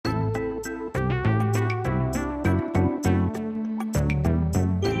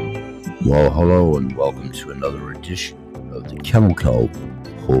Well, hello and welcome to another edition of the Chemical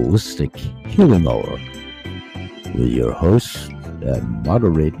Holistic Healing Hour with your host and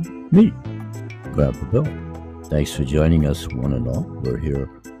moderator, me, Grandpa Bill. Thanks for joining us, one and all. We're here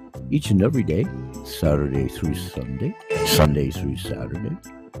each and every day, Saturday through Sunday, Sunday through Saturday.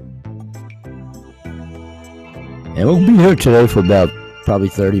 And we'll be here today for about probably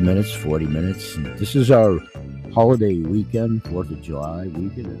 30 minutes, 40 minutes. And this is our holiday weekend, 4th of July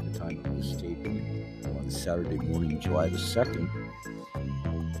weekend at the time of this taping, on Saturday morning, July the 2nd.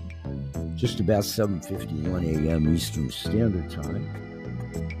 Just about 7:51 a.m. Eastern Standard Time.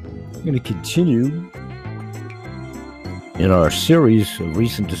 We're going to continue in our series of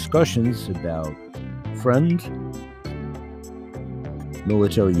recent discussions about Friend,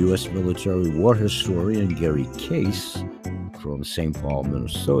 U.S. military war historian Gary Case from St. Paul,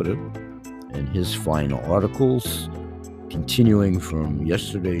 Minnesota, and his final articles, continuing from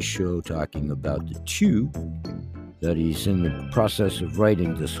yesterday's show, talking about the two that he's in the process of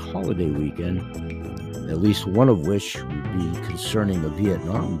writing this holiday weekend, at least one of which would be concerning a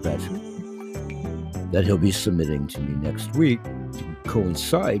Vietnam veteran that he'll be submitting to me next week to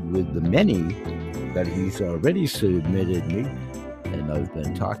coincide with the many that he's already submitted me and I've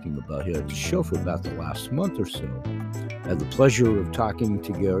been talking about here at the show for about the last month or so. I had the pleasure of talking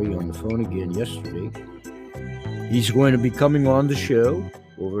to Gary on the phone again yesterday. He's going to be coming on the show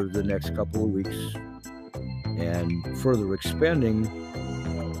over the next couple of weeks and further expanding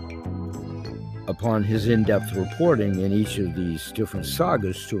upon his in-depth reporting in each of these different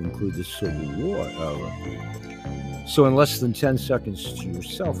sagas to include the Civil War era. So in less than 10 seconds to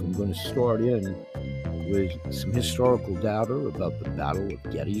yourself, I'm going to start in with some historical data about the Battle of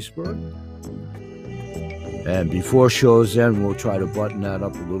Gettysburg. And before show's end, we'll try to button that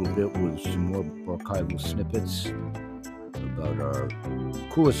up a little bit with some more archival snippets about our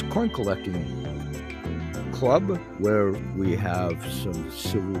coolest coin collecting club, where we have some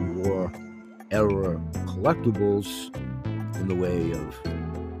Civil War era collectibles in the way of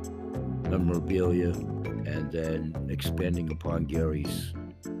memorabilia, and then expanding upon Gary's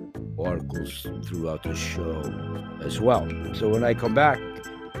articles throughout the show as well. So when I come back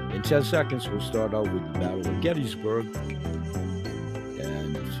in 10 seconds, we'll start out with the Battle of Gettysburg,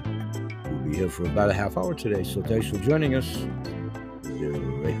 and we'll be here for about a half hour today. So thanks for joining us. We'll be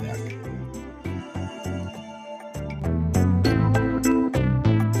right back.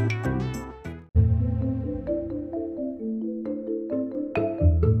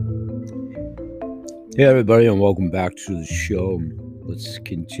 Hey everybody, and welcome back to the show. Let's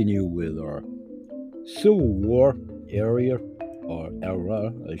continue with our Civil War era,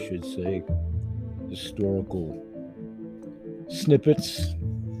 I should say, historical snippets.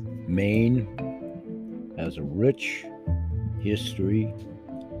 Maine has a rich history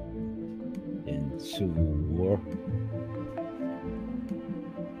in Civil War.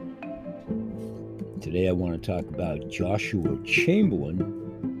 Today I want to talk about Joshua Chamberlain,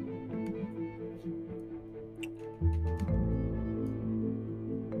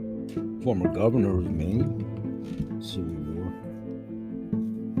 former governor of Maine, Civil War.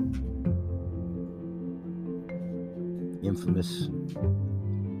 Infamous.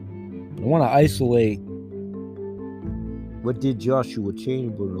 I want to isolate what did Joshua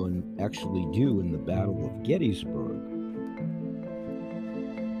Chamberlain actually do in the Battle of Gettysburg.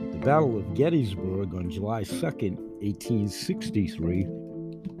 The Battle of Gettysburg on July 2nd, 1863,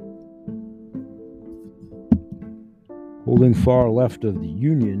 holding far left of the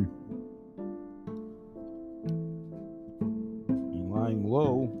Union,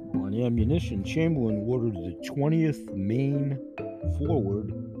 low on ammunition, Chamberlain ordered the 20th Maine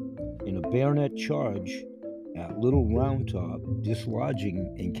forward in a bayonet charge at Little Round Top,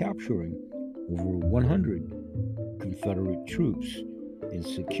 dislodging and capturing over 100 Confederate troops and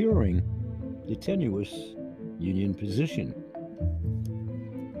securing the tenuous Union position.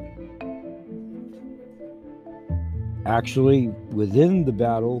 Actually, within the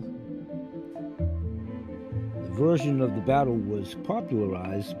battle, version of the battle was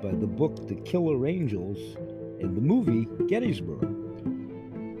popularized by the book The Killer Angels and the movie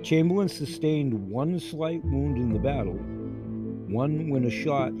Gettysburg. Chamberlain sustained one slight wound in the battle, one when a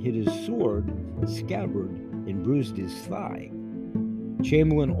shot hit his sword scabbard and bruised his thigh.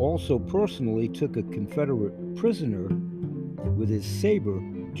 Chamberlain also personally took a Confederate prisoner with his saber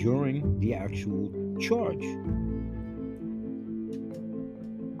during the actual charge.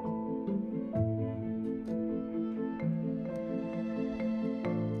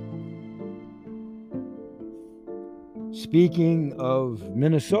 Speaking of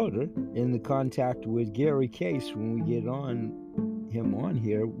Minnesota, in the contact with Gary Case when we get on him on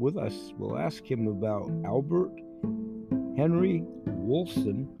here with us, we'll ask him about Albert Henry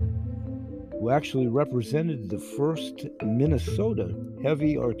Woolson, who actually represented the 1st Minnesota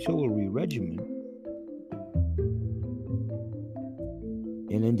Heavy Artillery Regiment,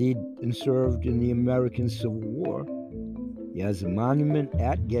 and indeed served in the American Civil War. He has a monument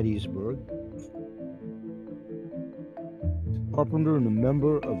at Gettysburg. Carpenter and a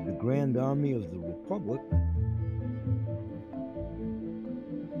member of the Grand Army of the Republic.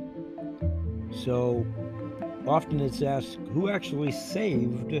 So often it's asked, who actually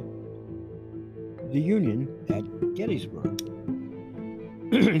saved the Union at Gettysburg?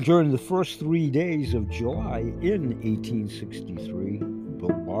 During the first 3 days of July in 1863, the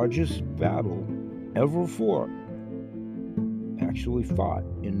largest battle ever actually fought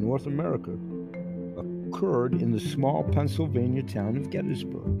in North America, occurred in the small Pennsylvania town of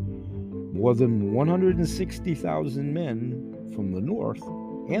Gettysburg. More than 160,000 men from the North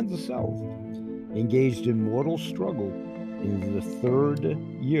and the South engaged in mortal struggle in the 3rd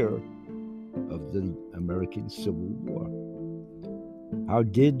year of the American Civil War. How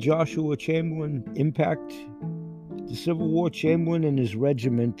did Joshua Chamberlain impact the Civil War? Chamberlain and his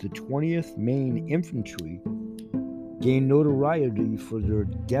regiment, the 20th Maine Infantry, gained notoriety for their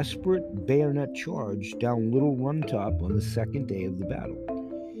desperate bayonet charge down Little Run Top on the 2nd day of the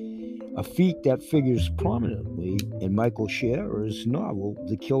battle, a feat that figures prominently in Michael Sciarra's novel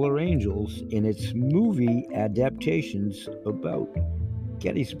The Killer Angels and its movie adaptations about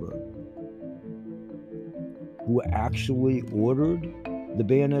Gettysburg. Who actually ordered the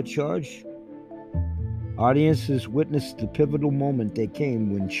bayonet charge? Audiences witnessed the pivotal moment that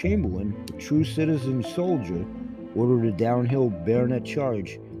came when Chamberlain, a true citizen soldier, ordered a downhill bayonet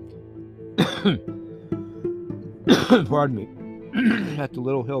charge pardon me, at the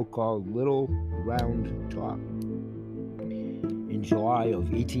little hill called Little Round Top in July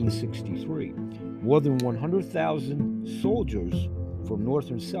of 1863. More than 100,000 soldiers from North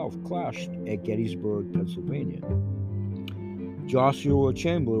and South clashed at Gettysburg, Pennsylvania. Joshua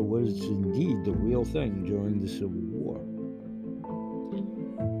Chamberlain was indeed the real thing during the Civil War,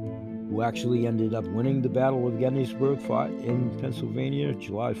 who actually ended up winning the Battle of Gettysburg, fought in Pennsylvania,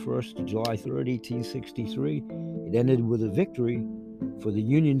 July 1st to July 3rd, 1863. It ended with a victory for the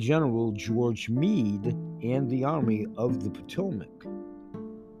Union General George Meade and the Army of the Potomac.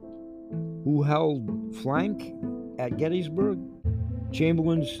 Who held flank at Gettysburg?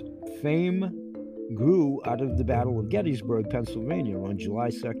 Chamberlain's fame grew out of the Battle of Gettysburg, Pennsylvania on July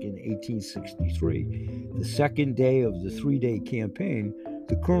 2nd, 1863. The 2nd day of the 3-day campaign,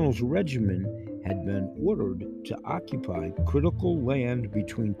 the colonel's regiment had been ordered to occupy critical land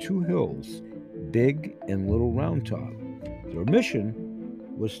between 2 hills, Big and Little Round Top. Their mission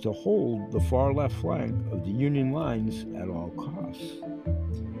was to hold the far left flank of the Union lines at all costs.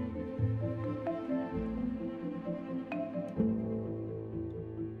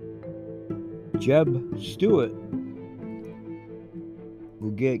 Jeb Stuart.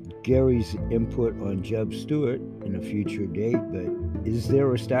 We'll get Gary's input on Jeb Stuart in a future date, but is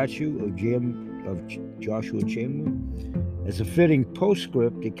there a statue of Joshua Chamberlain? As a fitting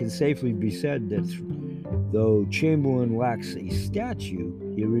postscript, it can safely be said that though Chamberlain lacks a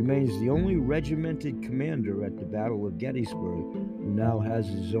statue, he remains the only regimented commander at the Battle of Gettysburg who now has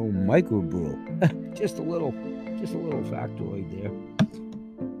his own microbrew. just a little factoid there.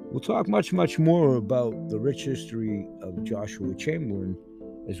 We'll talk much more about the rich history of Joshua Chamberlain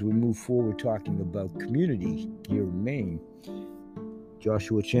as we move forward talking about community here in Maine.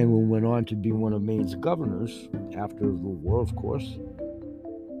 Joshua Chamberlain went on to be one of Maine's governors after the war, of course.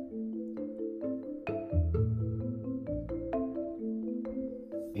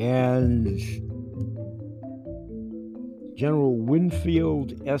 And General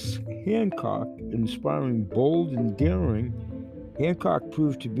Winfield S. Hancock, inspiring bold and daring, Hancock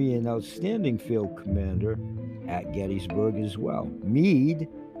proved to be an outstanding field commander at Gettysburg as well. Meade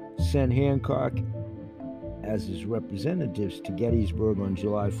sent Hancock as his representatives to Gettysburg on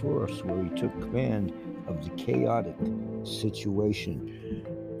July 1st, where he took command of the chaotic situation.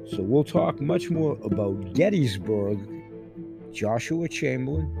 So we'll talk much more about Gettysburg, Joshua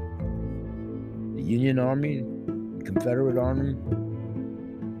Chamberlain, the Union Army, the Confederate Army,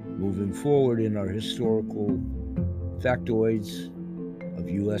 moving forward in our historical factoids of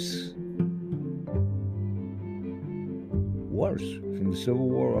U.S. wars, from the Civil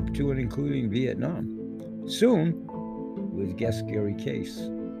War up to and including Vietnam. Soon, with guest Gary Case,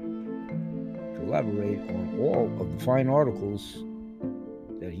 to elaborate on all of the fine articles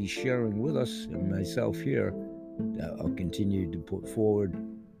that he's sharing with us and myself here that I'll continue to put forward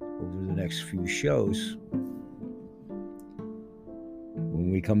over the next few shows.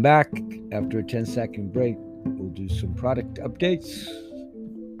 When we come back after a 10-second break, we'll do some product updates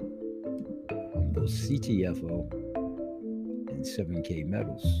on both CTFO and 7K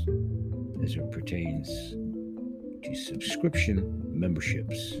metals as it pertains to subscription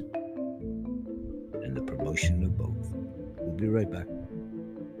memberships and the promotion of both. We'll be right back.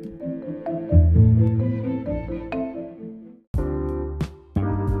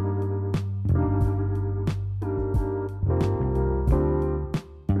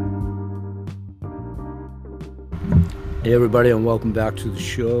 Hey everybody, and welcome back to the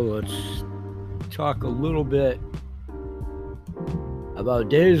show. Let's talk a little bit about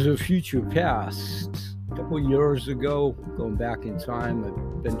days of future past. A couple of years ago, going back in time,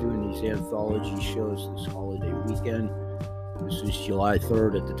 I've been doing these anthology shows this holiday weekend. This is July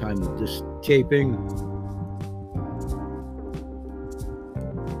 3rd at the time of this taping.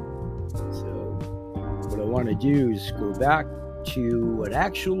 So what I want to do is go back to what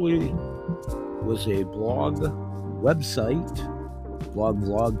actually was a blog website,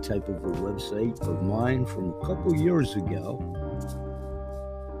 vlog type of a website of mine from a couple years ago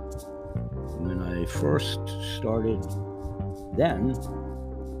when I first started then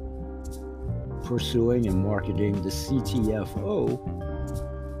pursuing and marketing the CTFO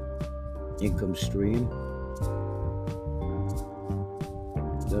income stream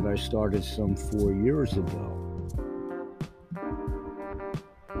that I started some 4 years ago.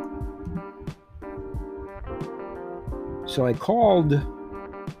 So I called the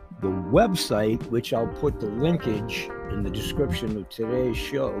website, which I'll put the linkage in the description of today's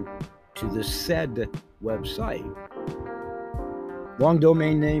show, to the said website. Long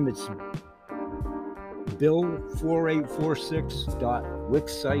domain name, it's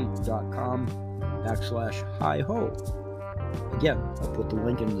bill4846.wixsite.com/hi-ho. Again, I'll put the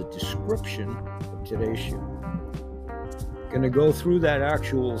link in the description of today's show. Going to go through that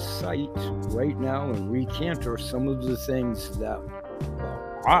actual site right now and recanter some of the things that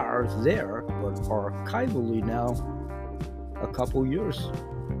are there but are archivally now a couple years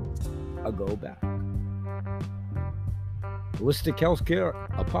ago back. Holistic Healthcare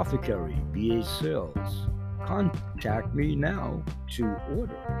Apothecary, BA Sales. Contact me now to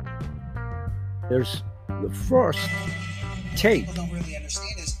order. There's the first tape. People don't really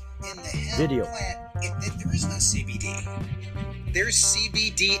understand is in the hemp video. Plant, there is no CBD. There's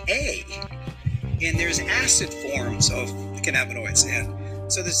CBDA, and there's acid forms of cannabinoids. And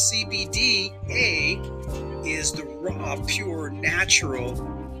so the CBDA is the raw, pure, natural.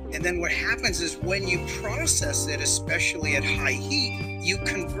 And then what happens is when you process it, especially at high heat, you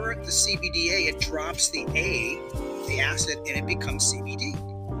convert the CBDA, it drops the A, the acid, and it becomes CBD.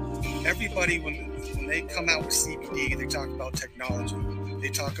 Everybody, when they come out with CBD, they talk about technology. They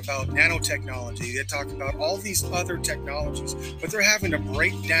talk about nanotechnology. They talk about all these other technologies, but they're having to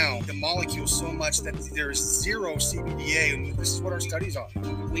break down the molecule so much that there's zero CBDA, and this is what our studies are.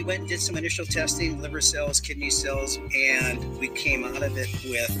 We went and did some initial testing, liver cells, kidney cells, and we came out of it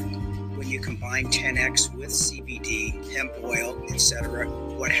with, when you combine 10X with CBD, hemp oil, etc.,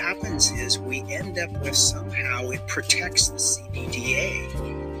 what happens is we end up with somehow it protects the CBDA.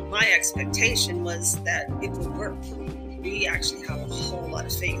 My expectation was that it would work. We actually have a whole lot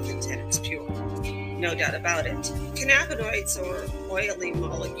of faith in 10X Pure, no doubt about it. Cannabinoids are oily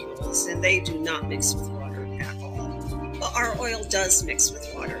molecules, and they do not mix with water at all. But our oil does mix with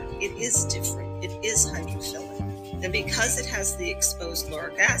water. It is different. It is hydrophilic. And because it has the exposed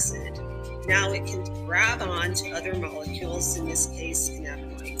lauric acid, now it can grab on to other molecules, in this case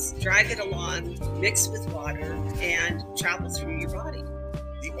cannabinoids, drag it along, mix with water, and travel through your body.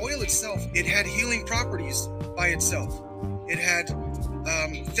 The oil itself, it had healing properties by itself. It had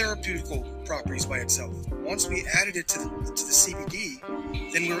therapeutical properties by itself. Once we added it to the CBD,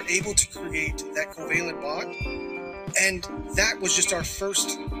 then we were able to create that covalent bond. And that was just our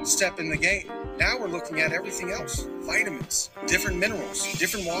first step in the game. Now we're looking at everything else. Vitamins, different minerals,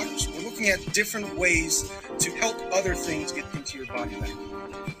 different waters. We're looking at different ways to help other things get into your body back.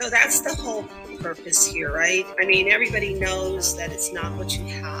 So that's the whole purpose here, right? I mean, everybody knows that it's not what you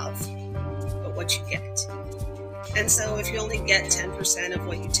have, but what you get. And so if you only get 10% of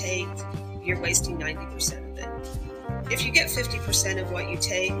what you take, you're wasting 90% of it. If you get 50% of what you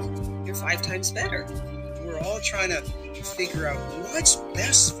take, you're 5 times better. We're all trying to figure out what's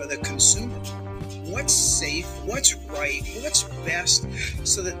best for the consumer. What's safe, what's right, what's best,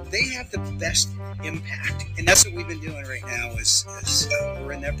 so that they have the best impact. And that's what we've been doing right now is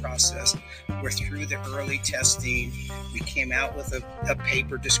we're in that process. We're through the early testing. We came out with a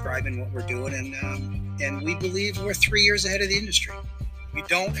paper describing what we're doing, and we believe we're 3 years ahead of the industry. We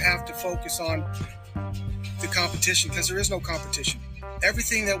don't have to focus on the competition because there is no competition.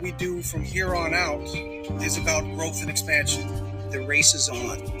 everything that we do from here on out is about growth and expansion. The race is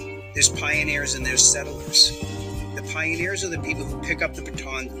on. There's pioneers and there's settlers. The pioneers are the people who pick up the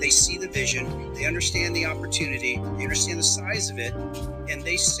baton. They see the vision. They understand the opportunity. They understand the size of it. And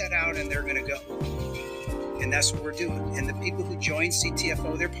they set out and they're going to go. And that's what we're doing. And the people who join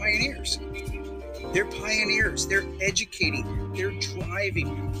CTFO, they're pioneers. They're pioneers. They're educating. They're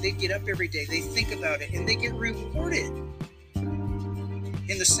driving. They get up every day. They think about it. And they get rewarded.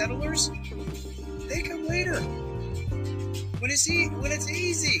 And the settlers, they come later. When it's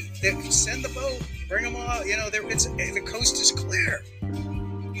easy, they send the boat, bring them all. The coast is clear,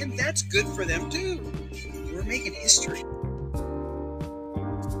 and that's good for them too. We're making history.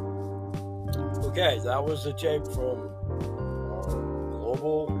 Okay, that was a tape from our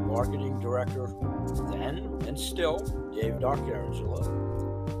global marketing director then and still, Dave D'Arcangelo.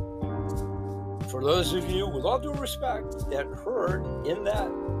 For those of you, with all due respect, that heard in that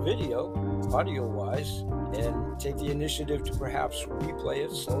video, audio-wise, and take the initiative to perhaps replay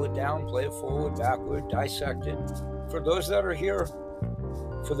it, slow it down, play it forward, backward, dissect it. For those that are here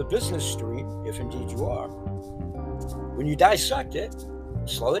for the business stream, if indeed you are, when you dissect it,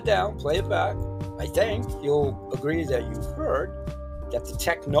 slow it down, play it back, I think you'll agree that you've heard that the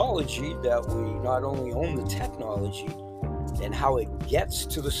technology, that we not only own the technology and how it gets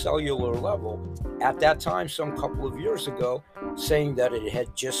to the cellular level, at that time, some couple of years ago, saying that it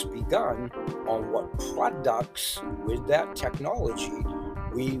had just begun on what products with that technology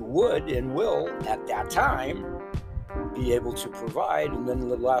we would and will, at that time, be able to provide. And then in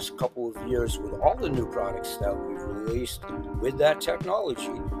the last couple of years, with all the new products that we've released with that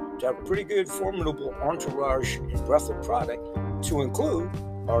technology, to have a pretty good, formidable entourage and breadth of product, to include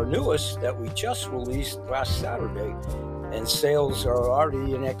our newest that we just released last Saturday, and sales are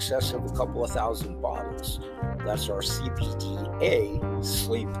already in excess of a couple of thousand bottles. That's our CBDA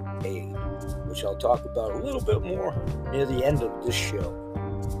sleep aid, which I'll talk about a little bit more near the end of this show.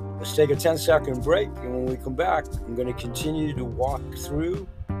 Let's take a 10-second break, and when we come back, I'm going to continue to walk through,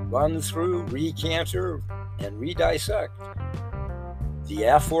 run through, recanter, and redissect the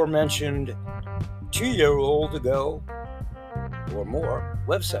aforementioned 2-year-old ago or more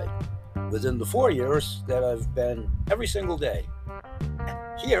website within the 4 years that I've been every single day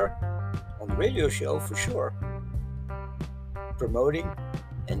here on the radio show, for sure, promoting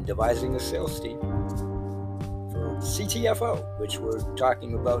and devising a sales team for CTFO, which we're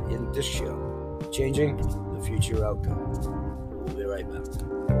talking about in this show, changing the future outcome. We'll be right back.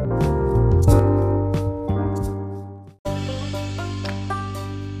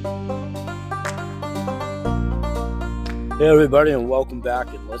 Hey everybody, and welcome back,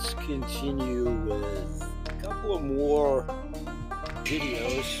 and let's continue with a couple of more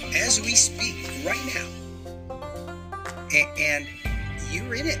videos. As we speak right now, and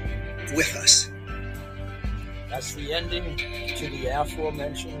you're in it with us. That's the ending to the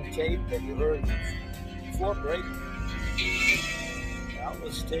aforementioned tape that you heard before break. Now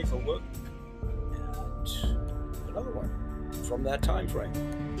let's take a look at another one from that time frame.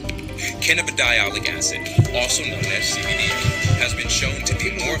 Cannabidiolic acid, also known as CBD, has been shown to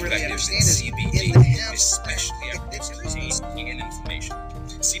be more effective than CBD, especially at reducing pain and inflammation.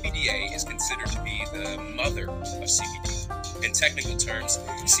 CBDA is considered to be the mother of CBD. In technical terms,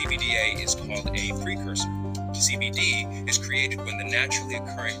 CBDA is called a precursor. CBD is created when the naturally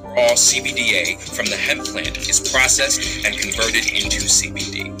occurring raw CBDA from the hemp plant is processed and converted into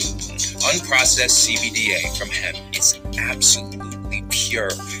CBD. Unprocessed CBDA from hemp is absolutely pure,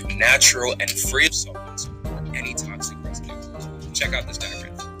 natural, and free of solvents or any toxic residue. Check out this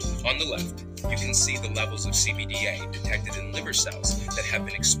diagram. On the left, you can see the levels of CBDA detected in liver cells that have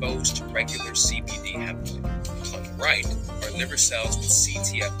been exposed to regular CBD hemp oil. On the right are liver cells with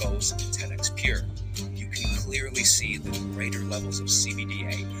CTFOs 10x pure. You can clearly see the greater levels of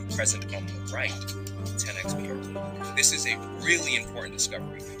CBDA present on the right, 10x pure. This is a really important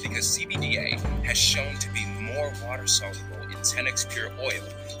discovery because CBDA has shown to be more water soluble in 10x pure oil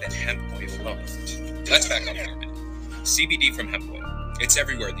than hemp oil alone. Let's back up for a minute. CBD from hemp oil. It's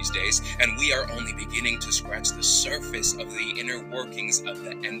everywhere these days, and we are only beginning to scratch the surface of the inner workings of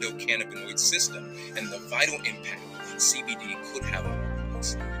the endocannabinoid system and the vital impact CBD could have on our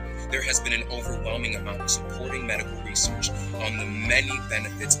bodies. There has been an overwhelming amount of supporting medical research on the many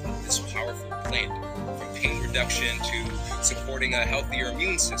benefits of this powerful plant, from pain reduction to supporting a healthier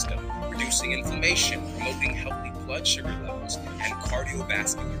immune system, reducing inflammation, promoting healthy blood sugar levels, and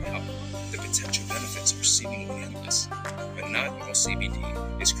cardiovascular health. The potential benefits are seemingly endless, but not all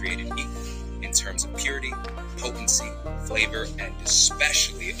CBD is created equal in terms of purity, potency, flavor, and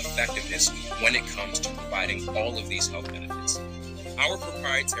especially effectiveness when it comes to providing all of these health benefits. Our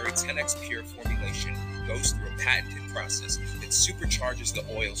proprietary 10x Pure formulation goes through a patented process that supercharges the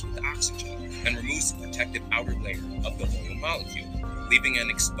oils with oxygen and removes the protective outer layer of the oil molecule, leaving an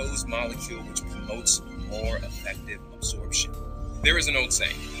exposed molecule which promotes more effective absorption. There is an old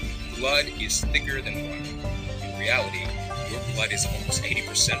saying, blood is thicker than water. In reality, your blood is almost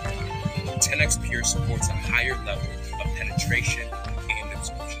 80% water. 10x Pure supports a higher level of penetration and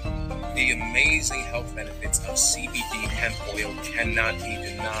absorption. The amazing health benefits of CBD hemp oil cannot be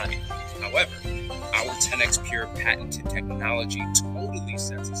denied. However, our 10x Pure patented technology totally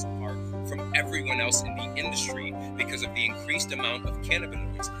sets us apart from everyone else in the industry because of the increased amount of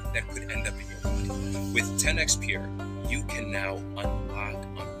cannabinoids that could end up in your body. With 10x Pure, you can now unlock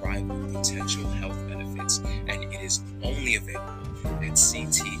unrivaled potential health benefits, and it is only available at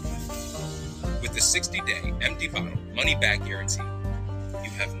CT. With the 60-day empty bottle money-back guarantee, you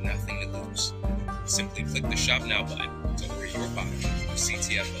have nothing to lose. Simply click the Shop Now button to order your bottle of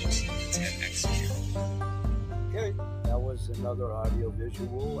CTFO's 10x Pure. Okay, that was another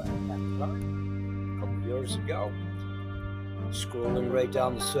audio-visual at that time, a couple years ago. Scrolling right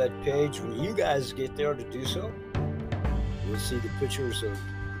down the said page, when you guys get there to do so, you'll see the pictures of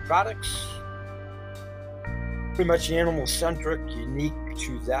products, pretty much animal-centric, unique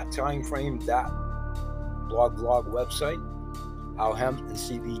to that time frame, that blog website, how hemp and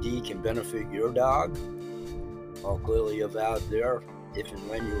CBD can benefit your dog. All clearly avowed there if and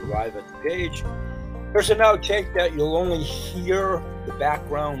when you arrive at the page. There's an outtake that you'll only hear the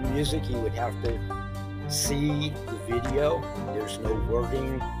background music. You would have to see the video. There's no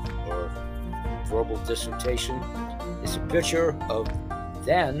wording or verbal dissertation. It's a picture of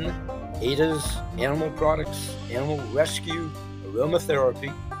then Ada's Animal Products, Animal Rescue,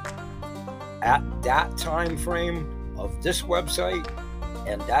 Aromatherapy at that time frame of this website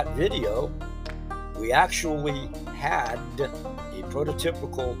and that video. We actually had a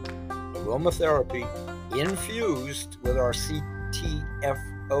prototypical aromatherapy infused with our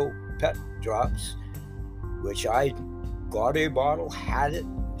CTFO pet drops, which I got a bottle, had it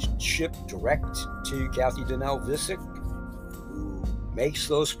shipped direct to Kathy Donnell Visick, who makes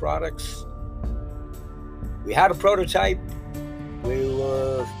those products. We had a prototype. We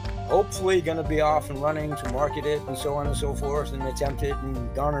were hopefully going to be off and running to market it and so on and so forth and attempt it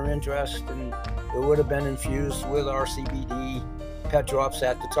and garner interest, and it would have been infused with our CBD pet drops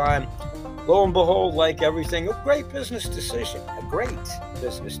at the time. Lo and behold, like everything, a great business decision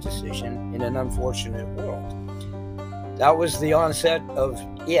in an unfortunate world. That was the onset of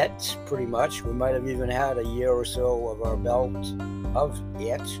it, pretty much. We might have even had a year or so of our belt of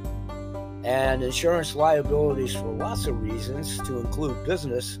it. And insurance liabilities for lots of reasons, to include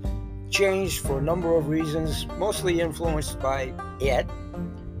business, changed for a number of reasons, mostly influenced by it.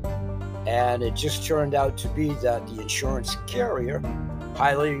 And it just turned out to be that the insurance carrier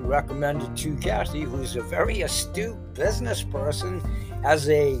highly recommended to Kathy, who's a very astute business person, as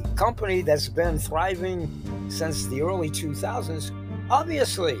a company that's been thriving since the early 2000s,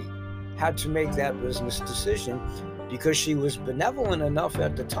 obviously had to make that business decision because she was benevolent enough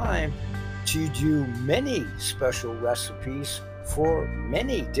at the time to do many special recipes for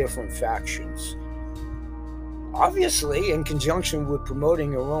many different factions. Obviously, in conjunction with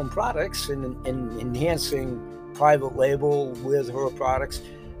promoting her own products and enhancing private label with her products,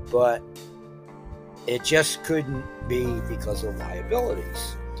 but it just couldn't be because of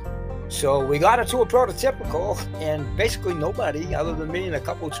liabilities. So we got it to a prototypical, and basically nobody other than me and a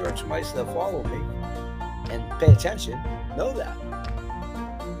couple of church mice that follow me and pay attention know that.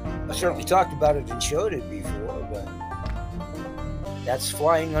 I certainly talked about it and showed it before, but that's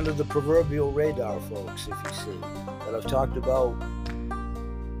flying under the proverbial radar, folks, if you see. But I've talked about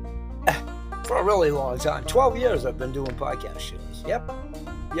for a really long time. 12 years I've been doing podcast shows. Yep.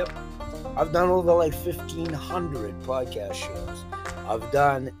 I've done over like 1,500 podcast shows. I've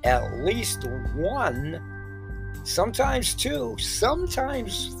done at least one, sometimes two,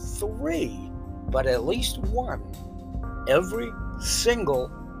 sometimes three, but at least one every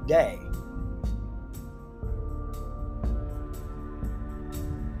single day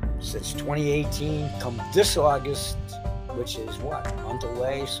since 2018. Come this August, which is what, a month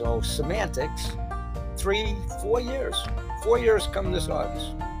away, so semantics, 4 years. 4 years come this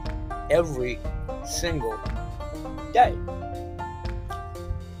August. Every single day.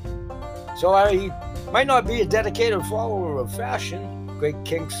 So I might not be a dedicated follower of fashion, great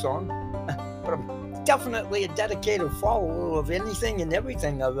Kink song, but I'm definitely a dedicated follower of anything and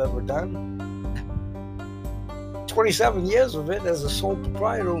everything I've ever done. 27 years of it as a sole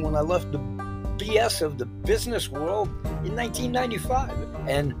proprietor when I left the BS of the business world in 1995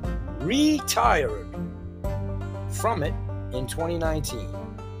 and retired from it in 2019.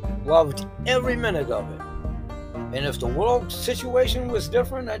 Loved every minute of it. And if the world situation was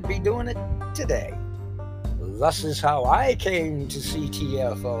different, I'd be doing it today. Thus is how I came to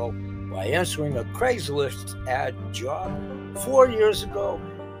CTFO, by answering a Craigslist ad job 4 years ago.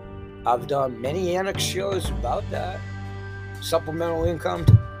 I've done many annex shows about that. Supplemental income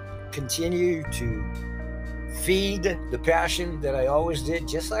to continue to feed the passion that I always did,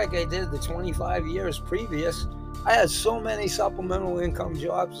 just like I did the 25 years previous. I had so many supplemental income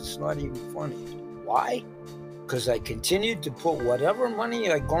jobs, it's not even funny. Why? Because I continued to put whatever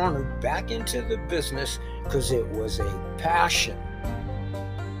money I garnered back into the business because it was a passion.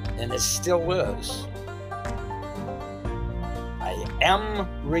 And it still is. I am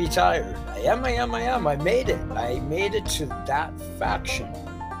retired. I am. I made it. I made it to that faction.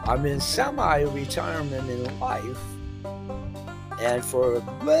 I'm in semi-retirement in life. And for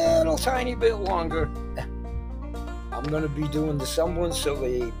a little tiny bit longer, I'm going to be doing the semblance of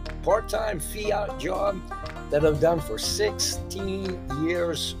a part-time fiat job that I've done for 16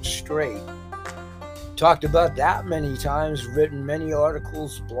 years straight. Talked about that many times, written many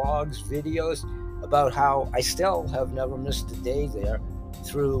articles, blogs, videos about how I still have never missed a day there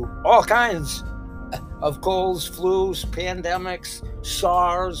through all kinds of colds, flus, pandemics,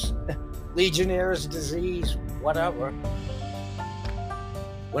 SARS, Legionnaire's disease, whatever.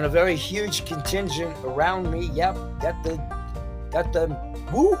 When a very huge contingent around me, got the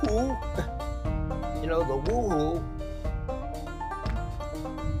woohoo, the woohoo,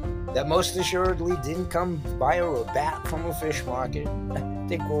 that most assuredly didn't come via a bat from a fish market. I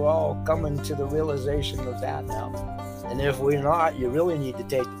think we're all coming to the realization of that now. And if we're not, you really need to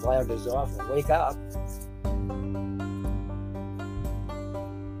take the blinders off and wake up.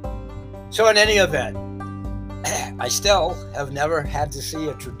 So in any event, I still have never had to see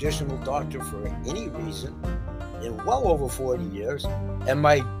a traditional doctor for any reason in well over 40 years. And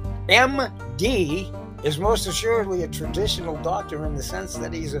my MD is most assuredly a traditional doctor in the sense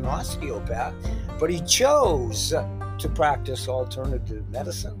that he's an osteopath, but he chose to practice alternative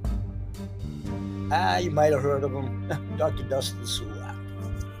medicine. You might have heard of him, Dr. Dustin Sulak.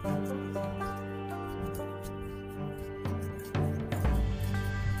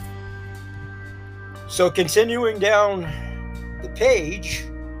 So continuing down the page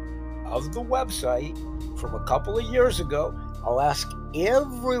of the website from a couple of years ago, I'll ask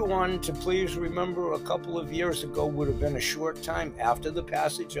everyone to please remember a couple of years ago would have been a short time after the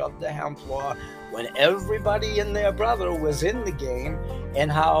passage of the hemp law, when everybody and their brother was in the game,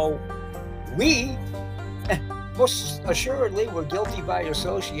 and how we most assuredly were guilty by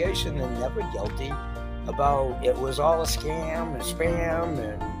association and never guilty about it was all a scam and spam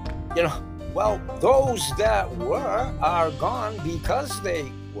and, well, those that were are gone because they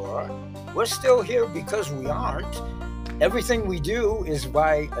were. We're still here because we aren't. Everything we do is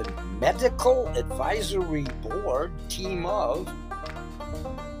by a medical advisory board team of.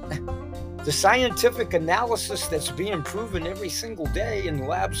 The scientific analysis that's being proven every single day in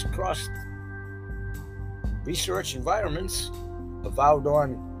labs across research environments, avowed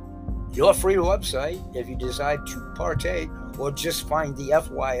on your free website if you decide to partake, or just find the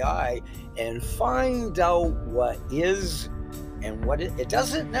FYI and find out what is and what it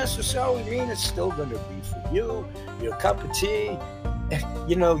doesn't necessarily mean it's still going to be for you, your cup of tea.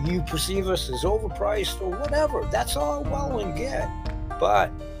 You perceive us as overpriced or whatever. That's all well and good.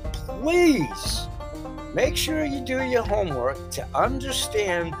 But please make sure you do your homework to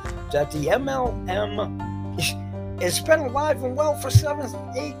understand that the MLM has been alive and well for 7,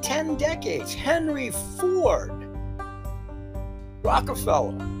 8, 10 decades. Henry Ford,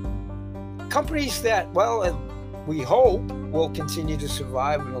 Rockefeller, companies that, well, we hope will continue to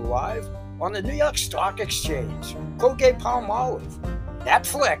survive and alive on the New York Stock Exchange. Colgate-Palmolive.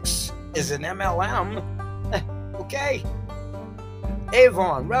 Netflix is an MLM. Okay.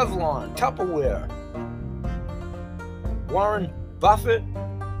 Avon, Revlon, Tupperware. Warren Buffett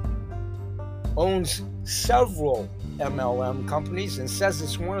owns several MLM companies and says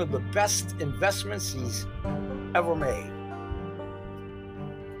it's one of the best investments he's ever made.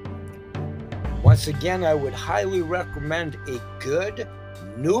 Once again, I would highly recommend a good,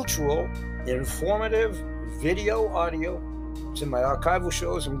 neutral, informative video audio. It's in my archival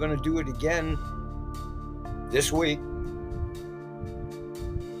shows. I'm going to do it again this week.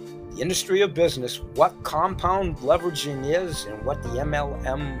 The industry of business, what compound leveraging is and what the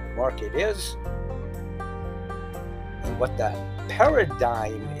MLM market is, and what that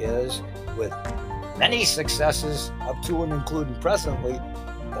paradigm is, with many successes up to and including presently,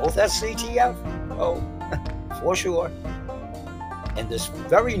 both at CTF, for sure, and this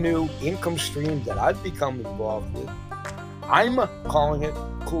very new income stream that I've become involved with. I'm calling it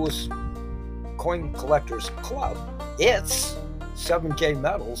Coolest Coin Collectors Club. It's 7K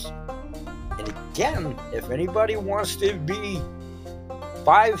medals. And again, if anybody wants to be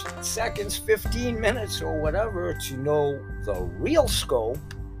 5 seconds, 15 minutes, or whatever to know the real scope,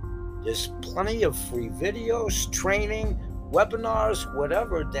 there's plenty of free videos, training, webinars,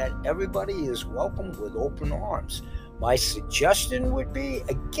 whatever, that everybody is welcome with open arms. My suggestion would be,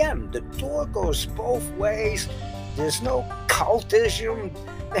 again, the door goes both ways. There's no cultism.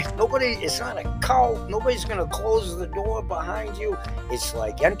 It's not a cult. Nobody's going to close the door behind you. It's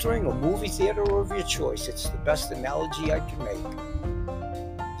like entering a movie theater of your choice. It's the best analogy I can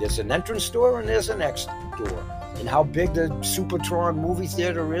make. There's an entrance door and there's an exit door. And how big the Supertron movie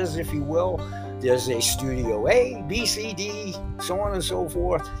theater is, if you will, there's a studio A, B, C, D, so on and so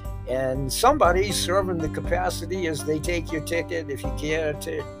forth. And somebody's serving the capacity as they take your ticket. If you care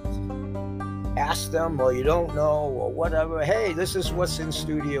to ask them, or you don't know, or whatever, hey, this is what's in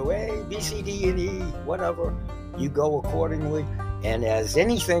studio A, B, C, D, and E, whatever, you go accordingly. And as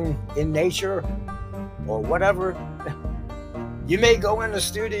anything in nature or whatever, you may go into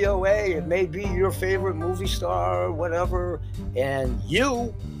studio A, it may be your favorite movie star or whatever, and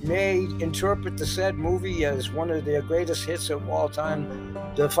you may interpret the said movie as one of their greatest hits of all time.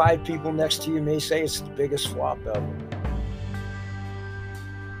 The 5 people next to you may say it's the biggest flop ever.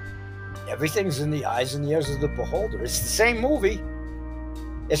 Everything's in the eyes and ears of the beholder. It's the same movie.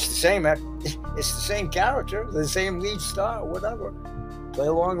 It's the same character, the same lead star, whatever. Play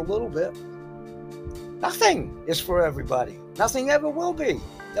along a little bit. Nothing is for everybody. Nothing ever will be.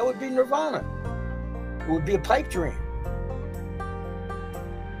 That would be nirvana. It would be a pipe dream.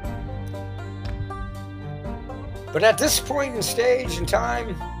 But at this point in stage in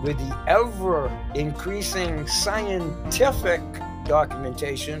time, with the ever-increasing scientific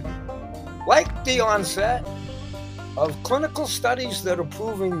documentation, like the onset of clinical studies that are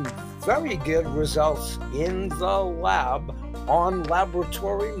proving very good results in the lab on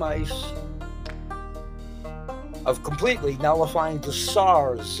laboratory mice, of completely nullifying the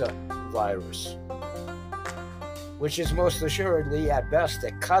SARS virus, which is most assuredly at best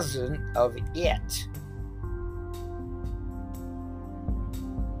a cousin of it.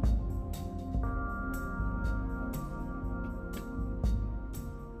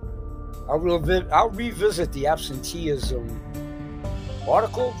 I'll revisit the absenteeism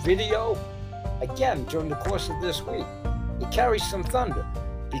article, video, again during the course of this week. It carries some thunder.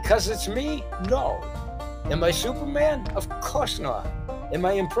 Because it's me? No. Am I Superman? Of course not. Am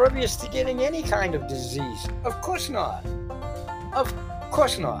I impervious to getting any kind of disease? Of course not. Of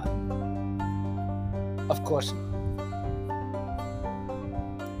course not. Of course not.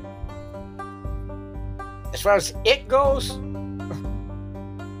 As far as it goes,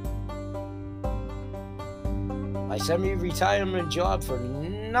 my semi-retirement job for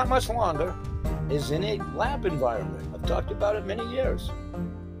not much longer is in a lab environment. I've talked about it many years.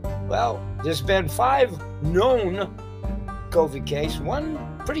 Well, there's been 5 known COVID cases, one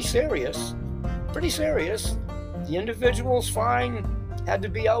pretty serious. The individual's fine, had to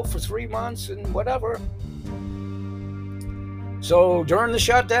be out for 3 months and whatever. So during the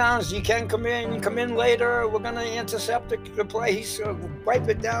shutdowns, you can come in later, we're going to antiseptic the place, or wipe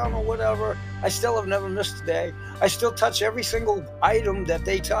it down or whatever. I still have never missed a day. I still touch every single item that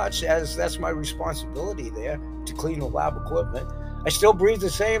they touch, as that's my responsibility there, to clean the lab equipment. I still breathe the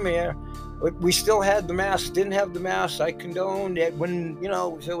same air. We still had the mask, didn't have the mask. I condoned it when,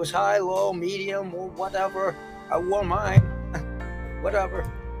 if it was high, low, medium, or whatever, I wore mine. whatever.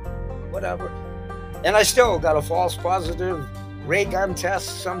 And I still got a false positive ray gun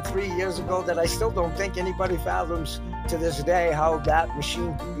test some 3 years ago that I still don't think anybody fathoms to this day how that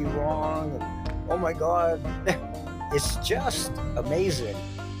machine could be wrong. And, oh my God, it's just amazing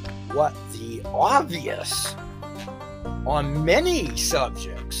what the obvious on many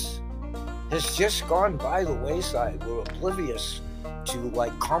subjects has just gone by the wayside. We're oblivious to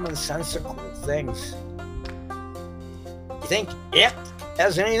like commonsensical things. You think it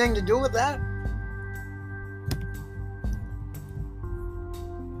has anything to do with that?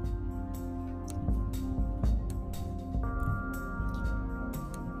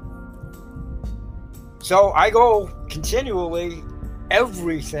 So I go continually,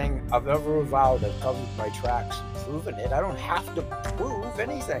 everything I've ever vowed, I've covered my tracks, proven it. I don't have to prove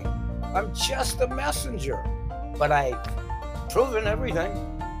anything. I'm just a messenger. But I've proven everything.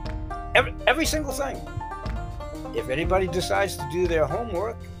 Every single thing. If anybody decides to do their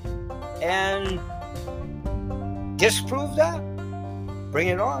homework and disprove that, bring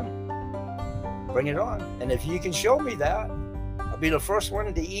it on. Bring it on. And if you can show me that, I'll be the first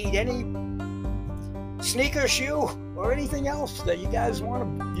one to eat any sneaker, shoe, or anything else that you guys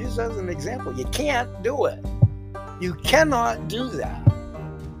want to use as an example. You can't do it. You cannot do that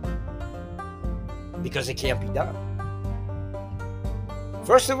because it can't be done.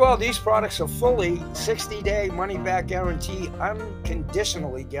 First of all, these products are fully 60-day money-back guarantee,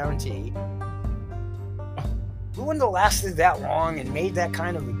 unconditionally guaranteed. We wouldn't have lasted that long and made that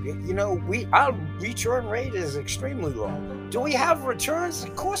kind of, our return rate is extremely low. Do we have returns?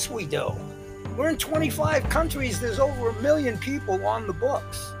 Of course we do. We're in 25 countries. There's over 1 million people on the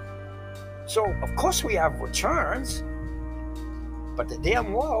books. So, of course we have returns, but they're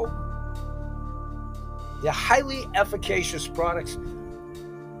damn low. They're highly efficacious products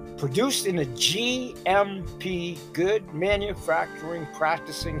produced in a GMP, good manufacturing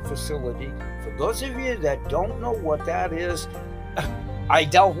practicing facility. For those of you that don't know what that is, I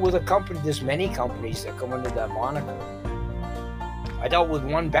dealt with a company, there's many companies that come under that moniker. I dealt with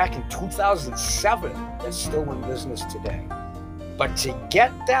one back in 2007 that's still in business today. But to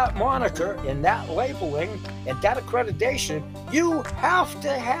get that moniker and that labeling and that accreditation, you have to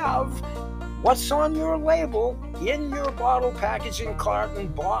have what's on your label in your bottle, packaging, carton,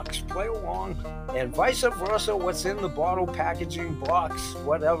 box, play along, and vice versa. What's in the bottle, packaging, box,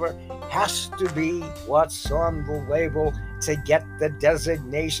 whatever, has to be what's on the label to get the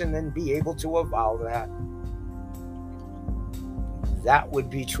designation and be able to avow that. That would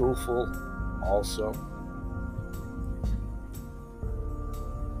be truthful also.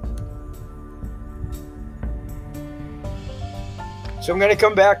 So I'm going to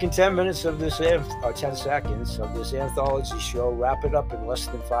come back in 10 minutes of this, or 10 seconds of this anthology show, wrap it up in less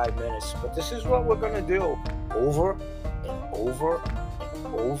than 5 minutes. But this is what we're going to do over and over and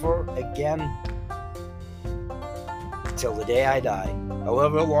over again till the day I die.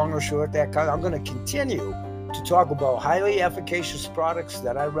 However long or short that comes, I'm going to continue to talk about highly efficacious products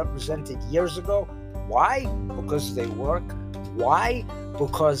that I represented years ago. Why? Because they work. Why?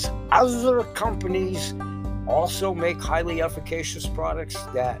 Because other companies also make highly efficacious products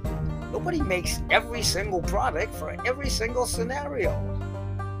that nobody makes every single product for every single scenario.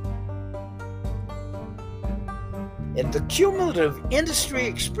 And the cumulative industry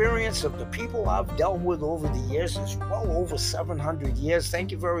experience of the people I've dealt with over the years is well over 700 years.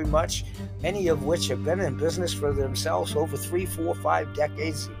 Thank you very much. Many of which have been in business for themselves over 3, 4, 5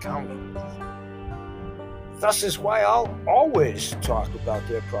 decades and counting. Thus is why I'll always talk about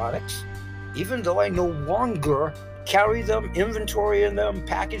their products, even though I no longer carry them, inventory in them,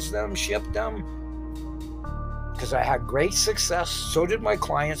 package them, ship them, because I had great success. So did my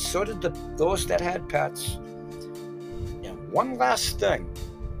clients. So did those that had pets. And one last thing.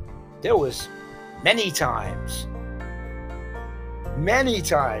 There was many times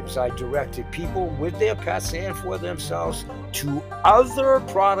I directed people with their pets and for themselves to other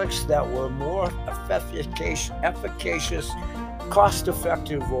products that were more efficacious,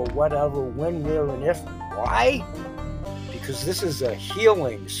 cost-effective, or whatever, when, where, and if. Why? Because this is a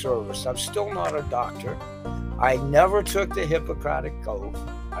healing service. I'm still not a doctor. I never took the Hippocratic Oath.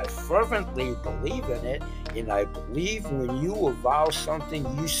 I fervently believe in it, and I believe when you avow something,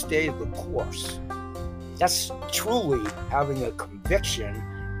 you stay the course. That's truly having a conviction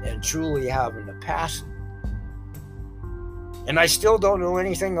and truly having a passion. And I still don't know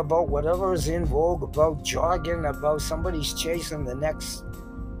anything about whatever is in vogue, about jogging, about somebody's chasing the next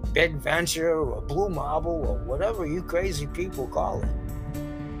big venture or blue marble or whatever you crazy people call it.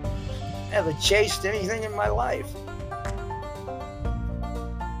 Never chased anything in my life.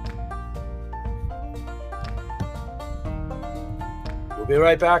 We'll be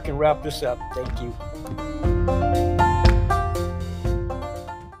right back and wrap this up. Thank you.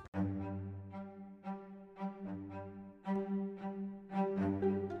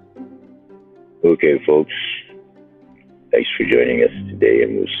 Okay, folks, thanks for joining us today,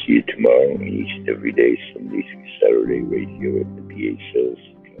 and we'll see you tomorrow and each and every day, Sunday through Saturday, right here at the PA Sales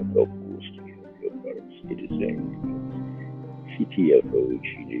Chemical Pools to help your products stay the same. CTFO,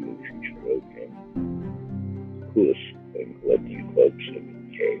 Cheating and Future Outcome, coolest and collecting clubs of the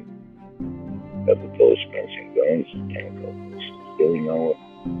game. Got the tallest bouncing grounds, the Chemical Pools Distilling Hour.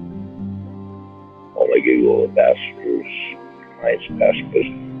 All my Google ambassadors, clients, past,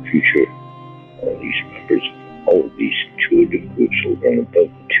 present, future. All these members of all of these intuitive groups will run above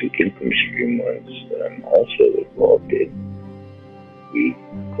the 2 income stream ones that I'm also involved in. We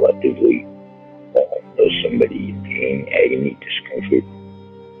collectively all know somebody in pain, agony, discomfort,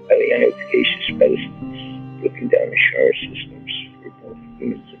 highly inefficacious medicines, looking down the shower systems for both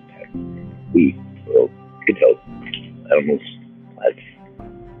humans and pets. We could help animals, plants,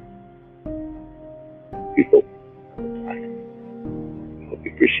 people, on the planet. We hope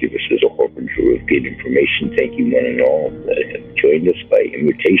you proceed receive us as a harbinger of good information. Thank you, one and all, that have joined us by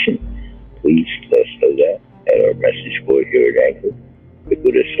invitation. Please let us know that at our message board here at Anchor. Click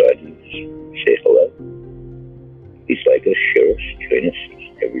with us and say hello. Please like us, share us, join us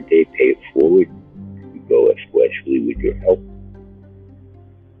every day, pay it forward. We grow exponentially with your help.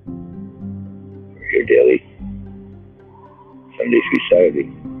 We're here daily, Sunday through Saturday.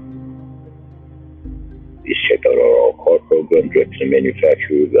 Please check out our all-car program, direct to the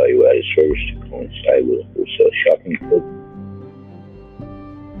manufacturer, value-added service to coincide with a wholesale shopping club.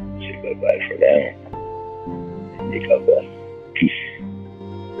 Say bye-bay for now. And make up. Peace.